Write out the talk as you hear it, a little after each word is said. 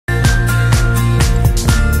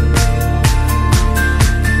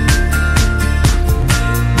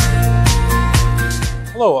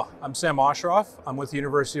Hello, I'm Sam Osheroff. I'm with the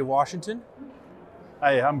University of Washington.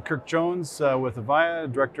 Hi, I'm Kirk Jones with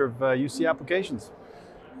Avaya, Director of UC Applications.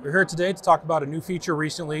 We're here today to talk about a new feature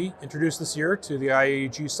recently introduced this year to the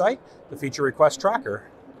IAUG site, the Feature Request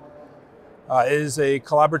Tracker. It is a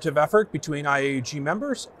collaborative effort between IAUG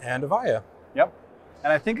members and Avaya. Yep.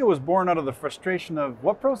 And I think it was born out of the frustration of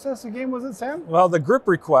what process again was it, Sam? Well, the grip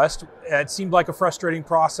request, it seemed like a frustrating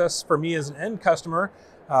process for me as an end customer.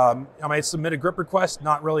 I might submit a grip request,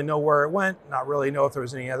 not really know where it went, not really know if there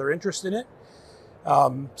was any other interest in it.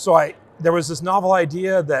 There was this novel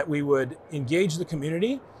idea that we would engage the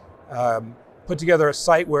community, put together a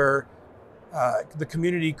site where the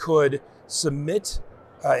community could submit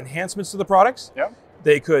enhancements to the products. Yep.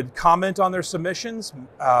 They could comment on their submissions.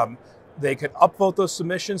 They could upvote those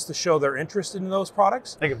submissions to show they're interested in those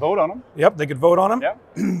products. They could vote on them. Yep, they could vote on them.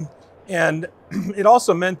 Yep. And it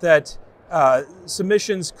also meant that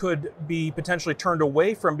submissions could be potentially turned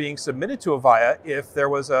away from being submitted to Avaya if there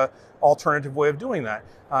was an alternative way of doing that.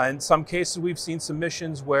 In some cases, we've seen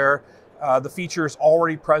submissions where the feature is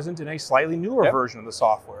already present in a slightly newer Yep. version of the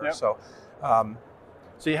software. Yep. So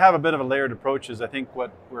you have a bit of a layered approach is I think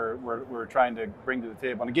what we're trying to bring to the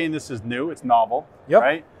table. And again, this is new, it's novel, Yep.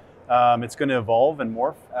 right? It's going to evolve and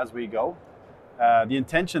morph as we go. The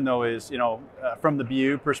intention, though, is from the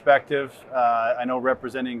BU perspective. I know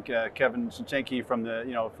representing Kevin Shinchenki from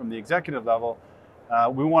the executive level,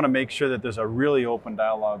 we want to make sure that there's a really open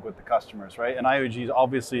dialogue with the customers, right? And IAUG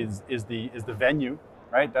obviously is the venue,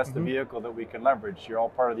 right? That's the vehicle that we can leverage. You're all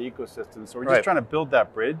part of the ecosystem, so we're just trying to build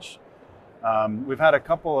that bridge. We've had a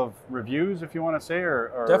couple of reviews, if you want to say,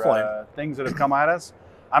 or things that have come at us.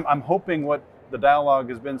 I'm hoping what the dialogue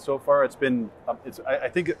has been so far.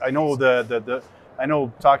 I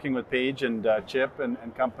know talking with Paige and Chip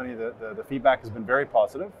and company, the feedback has been very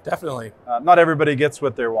positive. definitely. Not everybody gets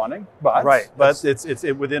what they're wanting, but it's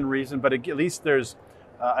within reason. But at least there's,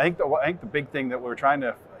 I think the big thing that we're trying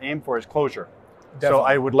to aim for is closure. Definitely. So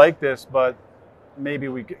I would like this, but maybe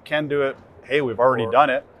we can do it. Hey, we've already done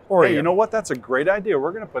it. Or hey, you know what? That's a great idea.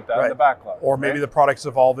 We're going to put that in the backlog. Or maybe the product's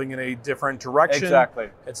evolving in a different direction. Exactly.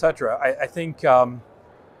 Etc. I think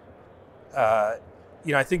I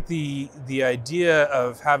think the idea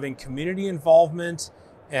of having community involvement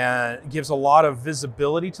and gives a lot of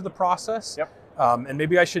visibility to the process. Yep. And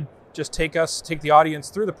maybe I should just take the audience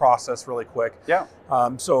through the process really quick. Yeah.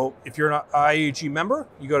 So if you're an IAUG member,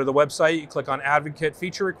 you go to the website, you click on Advocate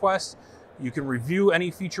Feature Requests. You can review any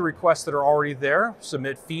feature requests that are already there,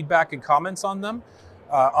 submit feedback and comments on them,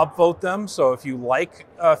 upvote them. So if you like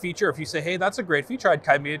a feature, if you say, hey, that's a great feature, I'd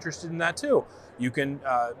kind of be interested in that too, you can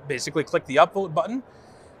basically click the upvote button.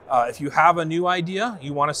 If you have a new idea,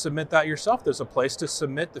 you want to submit that yourself, there's a place to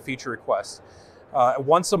submit the feature request.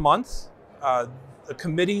 Once a month, a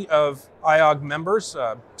committee of IAUG members,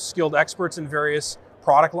 skilled experts in various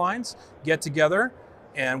product lines, get together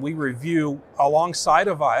and we review alongside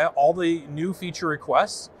Avaya all the new feature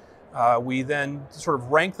requests. We then sort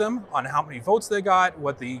of rank them on how many votes they got,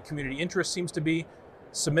 what the community interest seems to be,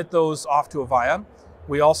 submit those off to Avaya.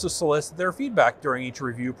 We also solicit their feedback during each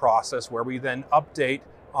review process where we then update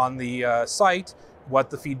on the site what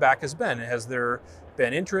the feedback has been. Has there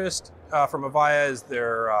been interest from Avaya? Is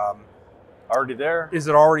there already there? Is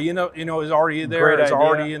it already is already there? Great is idea.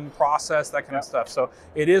 Already in process? That kind of stuff. So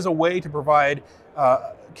it is a way to provide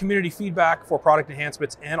community feedback for product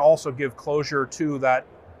enhancements and also give closure to that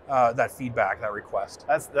feedback, that request.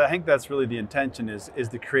 I think that's really the intention is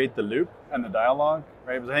to create the loop and the dialogue,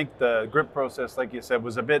 right? Because I think the grip process, like you said,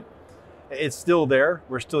 was a bit. It's still there.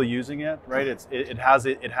 We're still using it, right? It has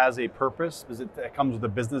a purpose because it comes with a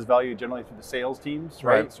business value generally through the sales teams,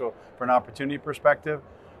 right? So for an opportunity perspective,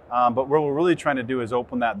 but what we're really trying to do is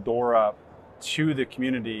open that door up to the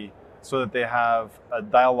community so that they have a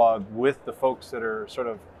dialogue with the folks that are sort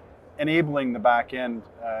of enabling the back end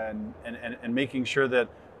and making sure that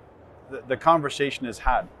the conversation is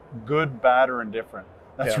had, good, bad, or indifferent.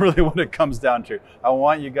 That's really what it comes down to. I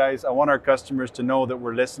want our customers to know that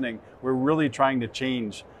we're listening. We're really trying to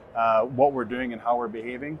change what we're doing and how we're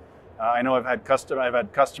behaving. I know I've had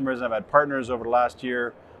customers and I've had partners over the last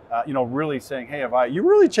year, really saying, hey, you're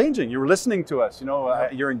really changing. You're listening to us.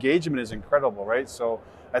 Your engagement is incredible, right? So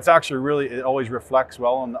it's actually really, it always reflects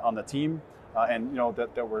well on the team and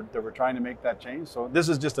that we're trying to make that change. So this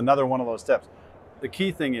is just another one of those steps. The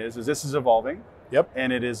key thing is this is evolving. Yep.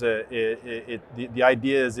 And it is the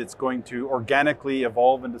idea is it's going to organically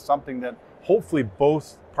evolve into something that hopefully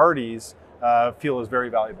both parties feel is very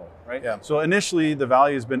valuable, right? Yeah. So initially the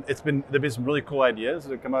value has been, there've been some really cool ideas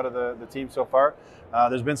that have come out of the team so far.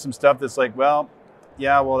 There's been some stuff that's like, well,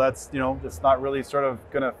 yeah, well, that's, it's not really sort of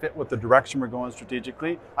going to fit with the direction we're going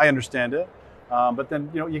strategically. I understand it. But then,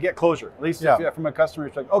 you get closure. At least if, from a customer,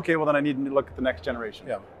 it's like, okay, well, then I need to look at the next generation.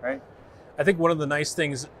 Yeah. Right. I think one of the nice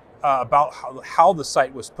things about how the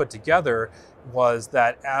site was put together was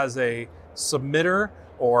that as a submitter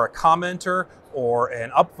or a commenter or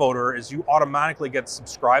an upvoter is you automatically get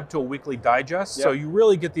subscribed to a weekly digest. Yep. So you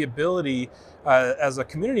really get the ability as a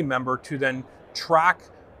community member to then track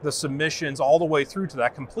the submissions all the way through to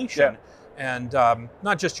that completion. Yep. And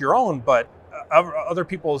not just your own, but other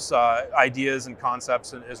people's ideas and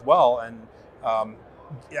concepts as well. And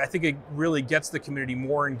I think it really gets the community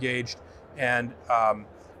more engaged, and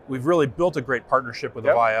we've really built a great partnership with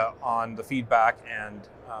Avaya on the feedback. And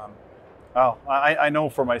I know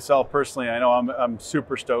for myself personally, I know I'm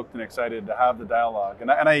super stoked and excited to have the dialogue,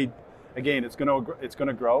 and I again, it's going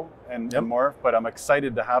to grow and morph, but I'm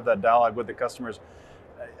excited to have that dialogue with the customers.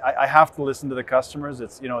 I have to listen to the customers.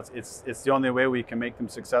 It's the only way we can make them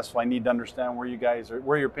successful. I need to understand where you guys are,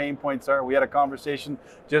 where your pain points are. We had a conversation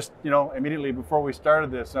just immediately before we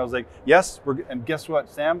started this, and I was like, yes, and guess what,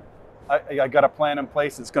 Sam? I got a plan in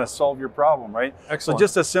place that's going to solve your problem, right? Excellent. So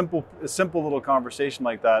just a simple little conversation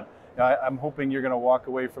like that. I'm hoping you're going to walk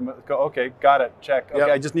away from it. Go, okay, got it, check.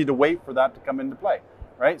 Okay, I just need to wait for that to come into play,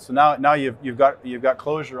 right? So now you've got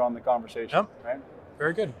closure on the conversation, right?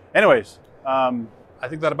 Very good. Anyways. I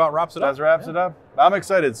think that about wraps it up. That wraps it up. I'm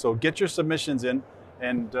excited. So get your submissions in,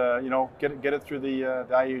 and get it through the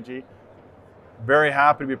IAUG. Very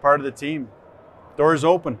happy to be part of the team. Doors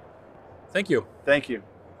open. Thank you. Thank you,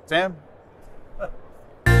 Sam.